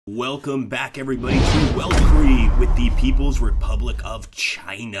Welcome back, everybody, to Weltkrieg with the People's Republic of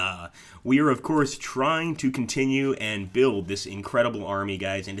China. We are, of course, trying to continue and build this incredible army,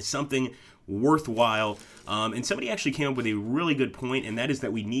 guys, into something worthwhile. And somebody actually came up with a really good point, and that is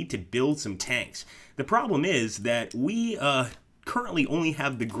that we need to build some tanks. The problem is that we currently only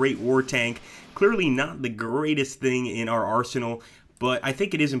have the Great War Tank, clearly not the greatest thing in our arsenal, but I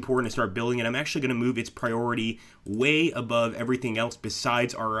think it is important to start building it. I'm actually going to move its priority way above everything else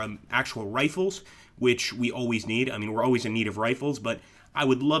besides our actual rifles, which we always need. I mean, we're always in need of rifles, but I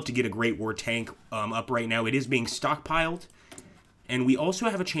would love to get a Great War Tank up right now. It is being stockpiled, and we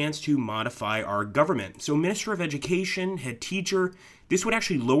also have a chance to modify our government. So Minister of Education, head teacher, this would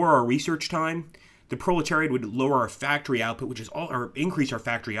actually lower our research time. The proletariat would lower our factory output, which is or increase our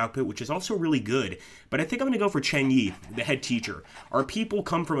factory output, which is also really good. But I think I'm going to go for Chen Yi, the head teacher. Our people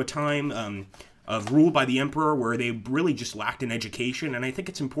come from a time of rule by the emperor where they really just lacked an education, and I think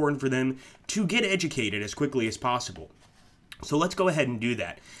it's important for them to get educated as quickly as possible. So let's go ahead and do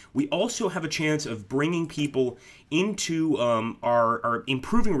that. We also have a chance of bringing people into our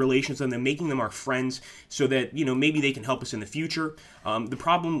improving relations with them, making them our friends, so that, you know, maybe they can help us in the future.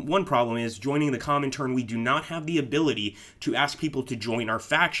 One problem is joining the Comintern. We do not have the ability to ask people to join our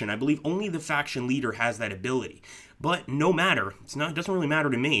faction. I believe only the faction leader has that ability. But no matter, it doesn't really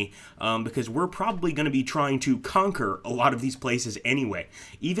matter to me, because we're probably going to be trying to conquer a lot of these places anyway,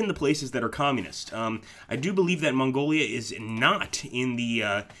 even the places that are communist. I do believe that Mongolia is not in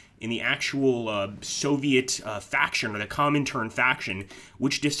the actual Soviet faction, or the Comintern faction,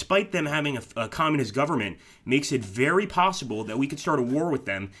 which, despite them having a communist government, makes it very possible that we could start a war with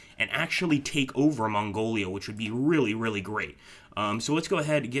them and actually take over Mongolia, which would be really, really great. So let's go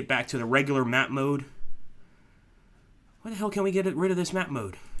ahead and get back to the regular map mode. Why the hell can we get rid of this map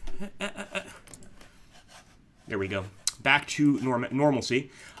mode? There we go. Back to normalcy.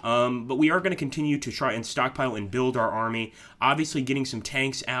 But we are going to continue to try and stockpile and build our army. Obviously, getting some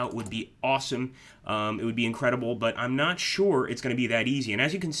tanks out would be awesome. It would be incredible, but I'm not sure it's going to be that easy. And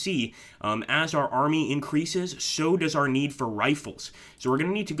as you can see, as our army increases, so does our need for rifles. So we're going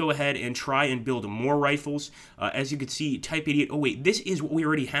to need to go ahead and try and build more rifles. As you can see, Type 88... Oh, wait, this is what we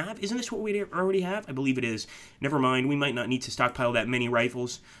already have? Isn't this what we already have? I believe it is. Never mind, we might not need to stockpile that many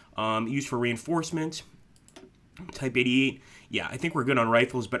rifles. Used for reinforcement. Type 88, yeah, I think we're good on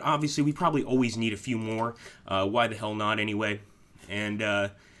rifles, but obviously we probably always need a few more. Why the hell not, anyway? And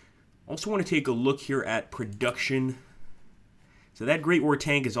also want to take a look here at production. So that Great War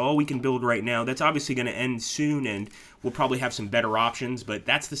Tank is all we can build right now. That's obviously going to end soon, and we'll probably have some better options, but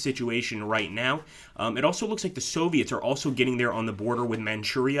that's the situation right now. It also looks like the Soviets are also getting there on the border with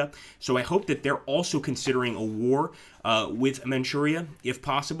Manchuria, so I hope that they're also considering a war with Manchuria, if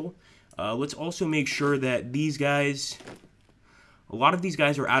possible. Let's also make sure that these guys, a lot of these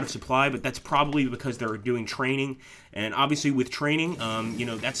guys are out of supply, but that's probably because they're doing training. And obviously with training, you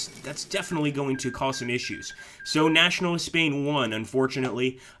know, that's definitely going to cause some issues. So Nationalist Spain won,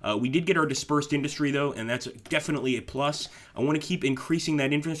 unfortunately. We did get our dispersed industry, though, and that's definitely a plus. I want to keep increasing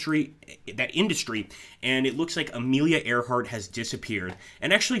that industry, and it looks like Amelia Earhart has disappeared.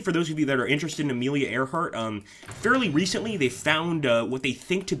 And actually, for those of you that are interested in Amelia Earhart, fairly recently they found what they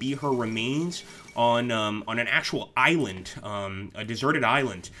think to be her remains on an actual island, a deserted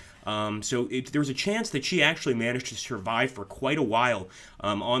island. So there's a chance that she actually managed to survive for quite a while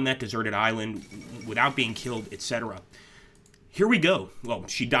on that deserted island without being killed, etc. Here we go. Well,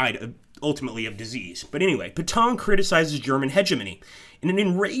 she died ultimately of disease. But anyway, Pétain criticizes German hegemony. In an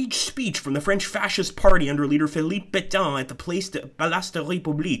enraged speech from the French Fascist Party under leader Philippe Pétain at the Place de la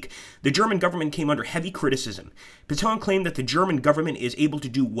République, the German government came under heavy criticism. Pétain claimed that the German government is able to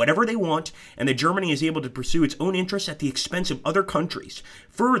do whatever they want, and that Germany is able to pursue its own interests at the expense of other countries.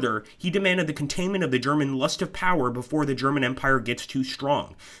 Further, he demanded the containment of the German lust of power before the German Empire gets too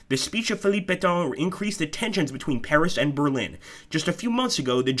strong. The speech of Philippe Pétain increased the tensions between Paris and Berlin. Just a few months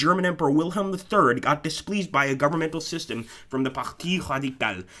ago, the German Emperor Wilhelm III got displeased by a governmental system from the Parti Radical.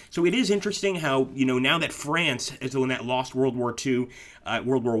 So it is interesting how, you know, now that France is the one that lost World War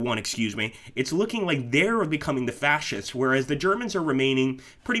I, excuse me, it's looking like they're becoming the fascists, whereas the Germans are remaining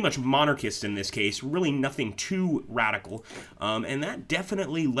pretty much monarchists in this case, really nothing too radical. And that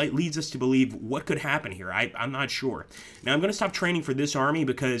definitely leads us to believe what could happen here. I'm not sure. Now, I'm going to stop training for this army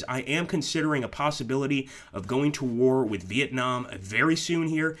because I am considering a possibility of going to war with Vietnam very soon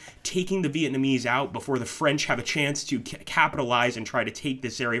here, taking the Vietnamese out before the French have a chance to capitalize and try to take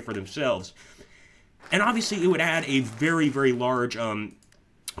this area for themselves. And obviously, it would add a very, very large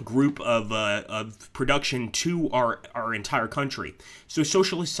group of production to our entire country. So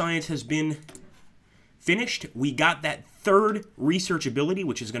socialist science has been finished. We got that third research ability,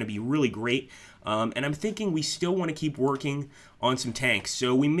 which is going to be really great. And I'm thinking we still want to keep working on some tanks.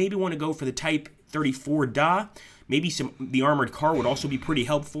 So we maybe want to go for the Type 34 Da. Maybe the armored car would also be pretty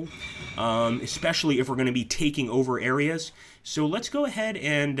helpful, especially if we're going to be taking over areas. So let's go ahead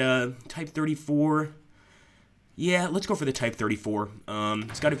and Type 34. Yeah, let's go for the Type 34.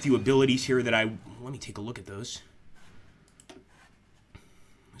 It's got a few abilities here that let me take a look at those.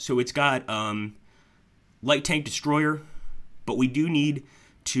 So it's got light tank destroyer, but we do need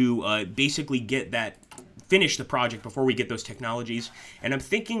to basically finish the project before we get those technologies. And I'm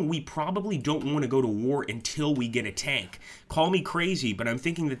thinking we probably don't want to go to war until we get a tank. Call me crazy, but I'm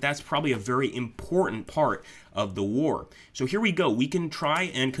thinking that that's probably a very important part of the war. So here we go. We can try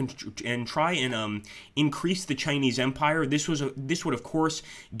and increase the Chinese Empire. This would of course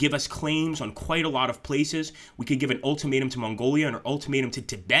give us claims on quite a lot of places. We could give an ultimatum to Mongolia and an ultimatum to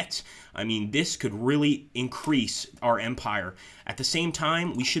Tibet. I mean, this could really increase our empire. At the same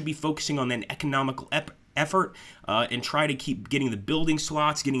time, we should be focusing on an economical effort and try to keep getting the building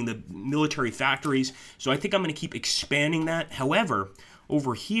slots, getting the military factories. So I think I'm going to keep expanding that. However,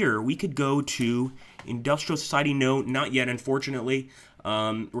 over here, we could go to Industrial Society. No, not yet, unfortunately.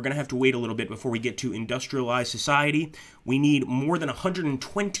 We're going to have to wait a little bit before we get to Industrialized Society. We need more than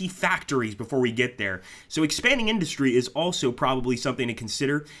 120 factories before we get there. So expanding industry is also probably something to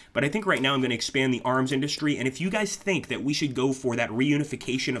consider, but I think right now I'm going to expand the arms industry. And if you guys think that we should go for that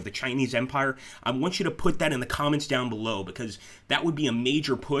reunification of the Chinese Empire, I want you to put that in the comments down below, because that would be a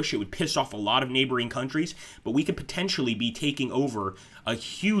major push. It would piss off a lot of neighboring countries, but we could potentially be taking over a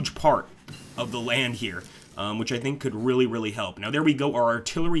huge part of the land here. Which I think could really, really help. Now, there we go. Our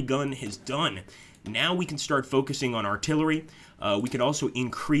artillery gun is done. Now we can start focusing on artillery. We could also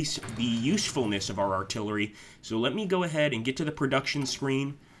increase the usefulness of our artillery. So let me go ahead and get to the production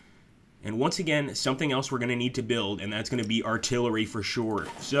screen. And once again, something else we're going to need to build, and that's going to be artillery for sure.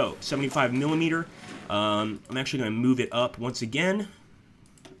 So, 75 millimeter. I'm actually going to move it up once again.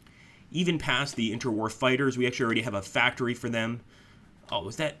 Even past the interwar fighters. We actually already have a factory for them. Oh,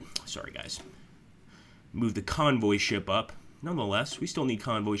 was that... Sorry, guys. Move the convoy ship up. Nonetheless, we still need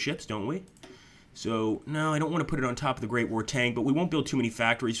convoy ships, don't we? So, no, I don't want to put it on top of the Great War tank, but we won't build too many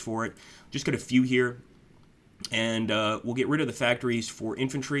factories for it. Just got a few here. And we'll get rid of the factories for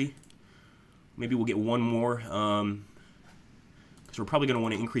infantry. Maybe we'll get one more, because we're probably going to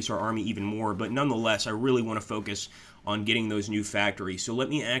want to increase our army even more. But nonetheless, I really want to focus on getting those new factories. So let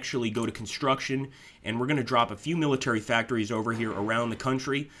me actually go to construction, and we're going to drop a few military factories over here around the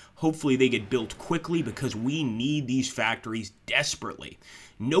country. Hopefully they get built quickly, because we need these factories desperately.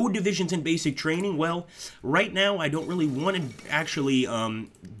 No divisions in basic training. Well, right now I don't really want to actually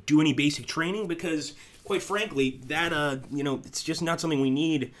do any basic training, because quite frankly, that, it's just not something we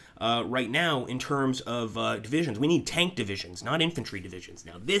need right now in terms of divisions. We need tank divisions, not infantry divisions.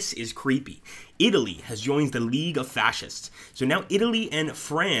 Now, this is creepy. Italy has joined the League of Fascists. So now Italy and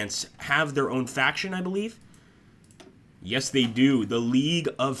France have their own faction, I believe. Yes, they do. The League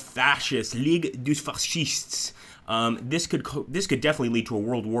of Fascists. Ligue des Fascistes. This could definitely lead to a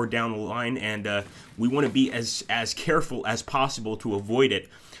world war down the line, and we want to be as careful as possible to avoid it.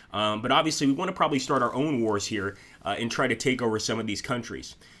 But obviously, we want to probably start our own wars here and try to take over some of these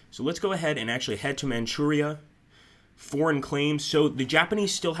countries. So let's go ahead and actually head to Manchuria. Foreign claims. So the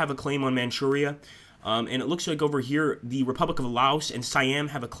Japanese still have a claim on Manchuria. And it looks like over here, the Republic of Laos and Siam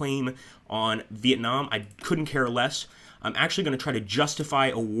have a claim on Vietnam. I couldn't care less. I'm actually going to try to justify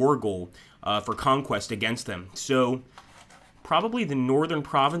a war goal for conquest against them. So probably the northern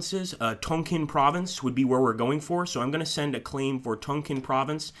provinces, Tonkin province would be where we're going for. So I'm going to send a claim for Tonkin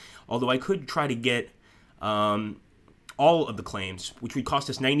province, although I could try to get all of the claims, which would cost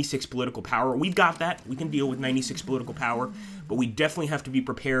us 96 political power. We've got that. We can deal with 96 political power, but we definitely have to be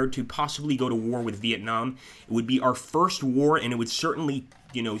prepared to possibly go to war with Vietnam. It would be our first war, and it would certainly,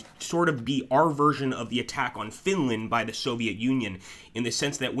 sort of be our version of the attack on Finland by the Soviet Union, in the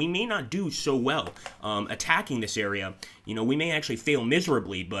sense that we may not do so well attacking this area. We may actually fail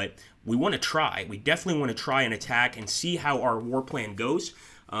miserably, but we want to try. We definitely want to try and attack and see how our war plan goes.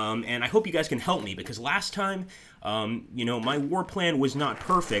 And I hope you guys can help me, because last time, my war plan was not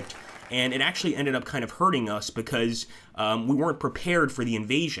perfect, and it actually ended up kind of hurting us because we weren't prepared for the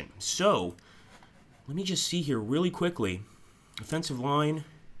invasion. So, let me just see here really quickly. Offensive line.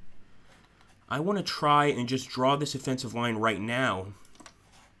 I want to try and just draw this offensive line right now.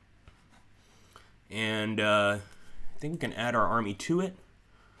 And I think we can add our army to it.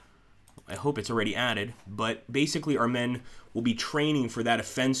 I hope it's already added, but basically our men will be training for that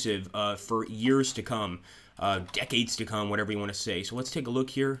offensive for years to come, decades to come, whatever you want to say. So let's take a look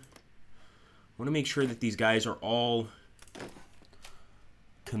here. want to make sure that these guys are all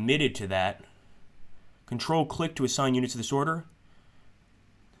committed to that. Control-click to assign units to this order.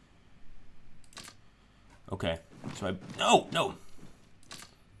 Okay. So no.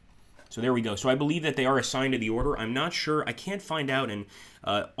 So there we go. So I believe that they are assigned to the order. I'm not sure. I can't find out, and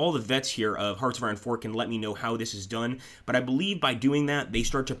all the vets here of Hearts of Iron 4 can let me know how this is done. But I believe by doing that, they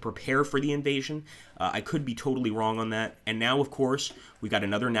start to prepare for the invasion. I could be totally wrong on that. And now, of course, we got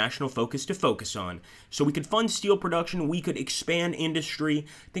another national focus to focus on. So we could fund steel production. We could expand industry.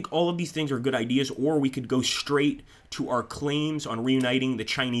 I think all of these things are good ideas. Or we could go straight to our claims on reuniting the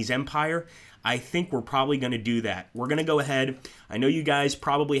Chinese Empire. I think we're probably going to do that. We're going to go ahead. I know you guys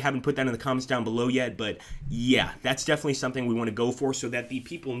probably haven't put that in the comments down below yet, but yeah, that's definitely something we want to go for so that the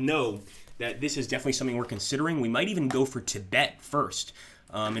people know that this is definitely something we're considering. We might even go for Tibet first.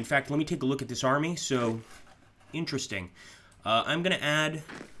 In fact, let me take a look at this army. So, interesting. I'm going to add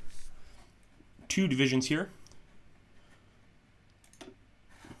 2 divisions here.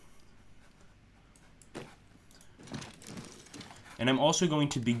 And I'm also going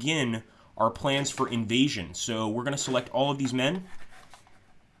to begin our plans for invasion. So we're going to select all of these men,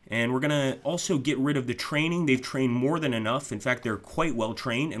 and we're going to also get rid of the training. They've trained more than enough. In fact, they're quite well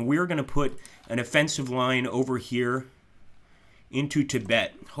trained, and we're going to put an offensive line over here into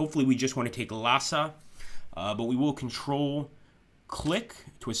Tibet. Hopefully we just want to take Lhasa, but we will Control-click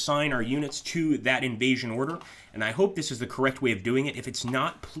to assign our units to that invasion order, and I hope this is the correct way of doing it. If it's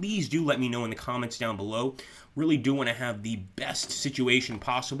not, please do let me know in the comments down below. Really do want to have the best situation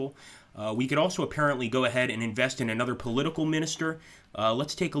possible. We could also apparently go ahead and invest in another political minister.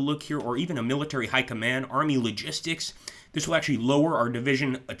 Let's take a look here, or even a military high command, army logistics. This will actually lower our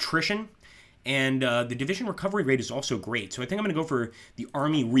division attrition, and the division recovery rate is also great. So I think I'm going to go for the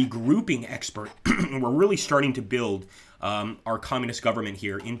army regrouping expert. We're really starting to build our communist government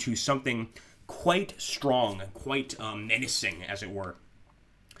here into something quite strong, quite menacing, as it were.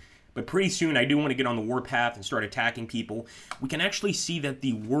 But pretty soon, I do want to get on the warpath and start attacking people. We can actually see that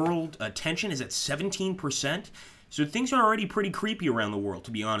the world tension is at 17%. So things are already pretty creepy around the world,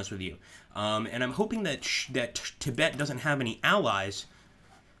 to be honest with you. And I'm hoping that Tibet doesn't have any allies.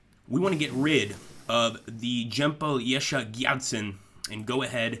 We want to get rid of the Jempo Yesha Gyatsen and go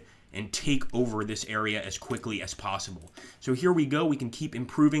ahead and take over this area as quickly as possible. So here we go. We can keep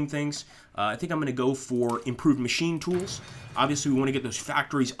improving things. I think I'm going to go for improved machine tools. Obviously, we want to get those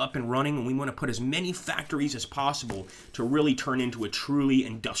factories up and running, and we want to put as many factories as possible to really turn into a truly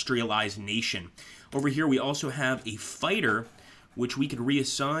industrialized nation. Over here, we also have a fighter, which we could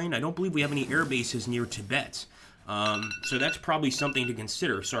reassign. I don't believe we have any air bases near Tibet. So that's probably something to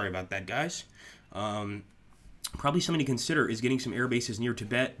consider. Sorry about that, guys. Probably something to consider is getting some air bases near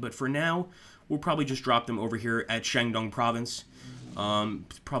Tibet, but for now, we'll probably just drop them over here at Shandong province.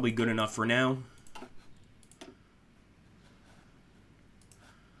 It's probably good enough for now.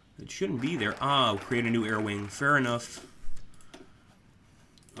 It shouldn't be there. Ah, we'll create a new air wing. Fair enough.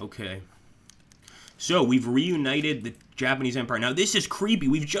 Okay. So, we've reunited the Japanese Empire. Now, this is creepy.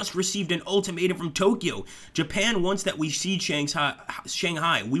 We've just received an ultimatum from Tokyo. Japan wants that we siege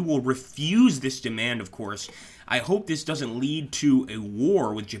Shanghai. We will refuse this demand, of course. I hope this doesn't lead to a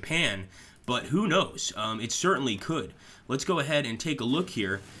war with Japan, but who knows? It certainly could. Let's go ahead and take a look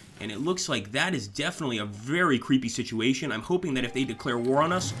here, and it looks like that is definitely a very creepy situation. I'm hoping that if they declare war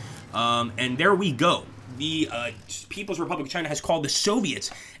on us, and there we go. The People's Republic of China has called the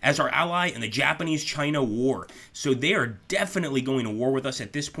Soviets as our ally in the Japanese-China war. So they are definitely going to war with us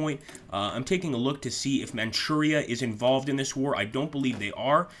at this point. I'm taking a look to see if Manchuria is involved in this war. I don't believe they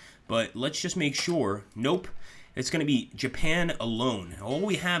are, but let's just make sure. Nope. It's going to be Japan alone. All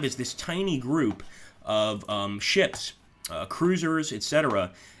we have is this tiny group of ships, cruisers,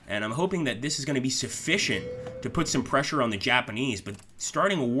 etc., and I'm hoping that this is going to be sufficient to put some pressure on the Japanese, but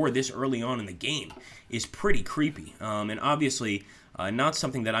starting a war this early on in the game is pretty creepy, and obviously not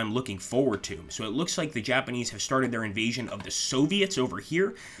something that I'm looking forward to. So it looks like the Japanese have started their invasion of the Soviets over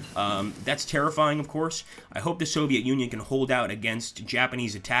here. That's terrifying, of course. I hope the Soviet Union can hold out against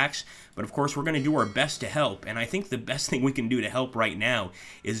Japanese attacks, but of course we're going to do our best to help, and I think the best thing we can do to help right now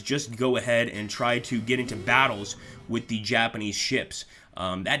is just go ahead and try to get into battles with the Japanese ships.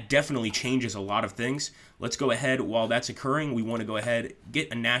 That definitely changes a lot of things. Let's go ahead, while that's occurring, we want to go ahead,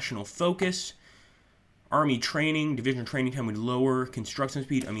 get a national focus. Army training, division training time would lower, construction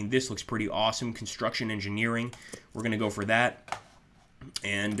speed. I mean, this looks pretty awesome. Construction engineering, we're going to go for that.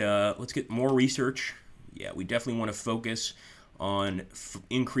 And let's get more research. Yeah, we definitely want to focus on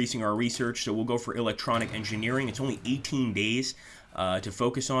increasing our research, so we'll go for electronic engineering. It's only 18 days to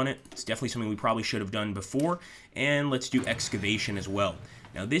focus on it. It's definitely something we probably should have done before. And let's do excavation as well.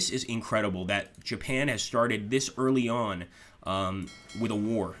 Now, this is incredible that Japan has started this early on with a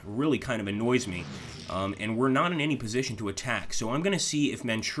war. It really kind of annoys me. And we're not in any position to attack. So I'm going to see if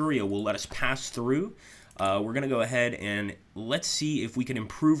Manchuria will let us pass through. We're going to go ahead and let's see if we can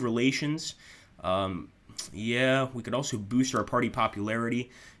improve relations. Yeah, we could also boost our party popularity.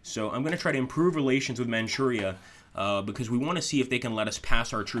 So I'm going to try to improve relations with Manchuria because we want to see if they can let us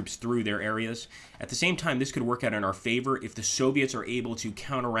pass our troops through their areas. At the same time, this could work out in our favor if the Soviets are able to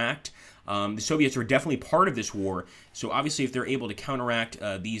counteract. The Soviets are definitely part of this war, so obviously if they're able to counteract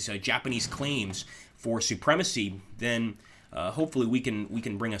these Japanese claims for supremacy, then hopefully we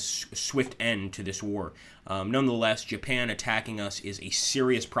can bring a swift end to this war. Nonetheless, Japan attacking us is a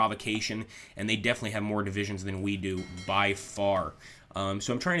serious provocation, and they definitely have more divisions than we do by far.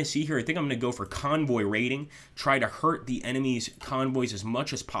 So I'm trying to see here. I think I'm going to go for convoy raiding, try to hurt the enemy's convoys as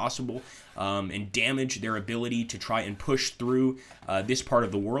much as possible, and damage their ability to try and push through this part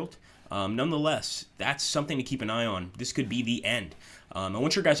of the world. Nonetheless, that's something to keep an eye on. This could be the end. I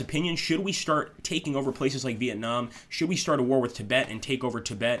want your guys' opinion. Should we start taking over places like Vietnam? Should we start a war with Tibet and take over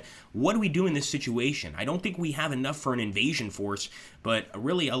Tibet? What do we do in this situation? I don't think we have enough for an invasion force, but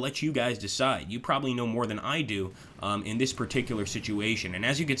really I'll let you guys decide. You probably know more than I do in this particular situation. And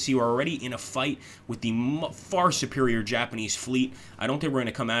as you can see, we're already in a fight with the far superior Japanese fleet. I don't think we're going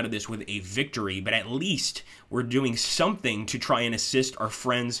to come out of this with a victory, but at least we're doing something to try and assist our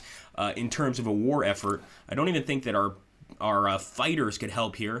friends in terms of a war effort. I don't even think that our fighters could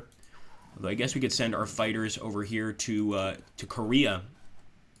help here. Although I guess we could send our fighters over here to Korea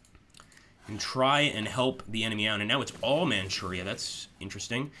and try and help the enemy out. And now it's all Manchuria. That's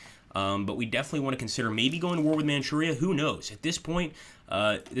interesting. But we definitely want to consider maybe going to war with Manchuria. Who knows? At this point,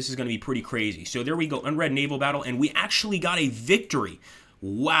 this is going to be pretty crazy. So there we go. Unread naval battle. And we actually got a victory.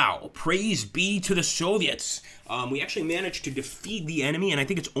 Wow. Praise be to the Soviets. We actually managed to defeat the enemy. And I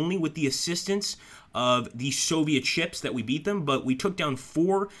think it's only with the assistance of the Soviet ships that we beat them, but we took down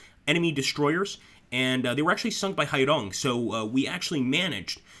 4 enemy destroyers, and they were actually sunk by Hairong, so we actually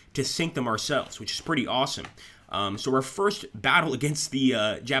managed to sink them ourselves, which is pretty awesome. So our first battle against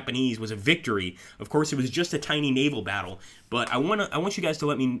the Japanese was a victory. Of course, it was just a tiny naval battle, but I want you guys to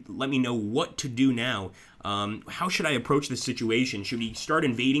let me know what to do now. How should I approach this situation? Should we start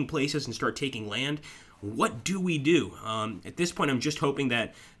invading places and start taking land? What do we do? At this point, I'm just hoping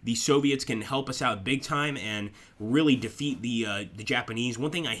that the Soviets can help us out big time and really defeat the Japanese.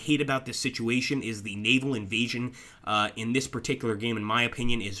 One thing I hate about this situation is the naval invasion in this particular game, in my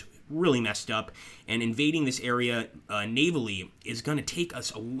opinion, is really messed up, and invading this area navally is going to take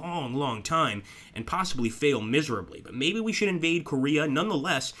us a long time and possibly fail miserably. But maybe we should invade Korea.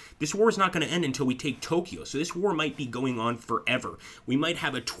 Nonetheless, this war is not going to end until we take Tokyo, so this war might be going on forever. We might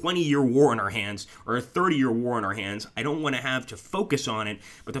have a 20-year war on our hands or a 30-year war on our hands. I don't want to have to focus on it,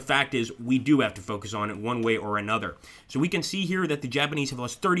 but the fact is we do have to focus on it one way or another. So we can see here that the Japanese have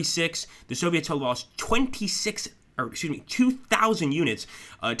lost 36, the Soviets have lost 2,000 units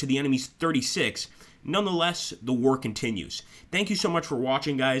to the enemy's 36. Nonetheless, the war continues. Thank you so much for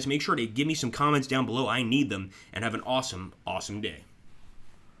watching, guys. Make sure to give me some comments down below. I need them. And have an awesome day.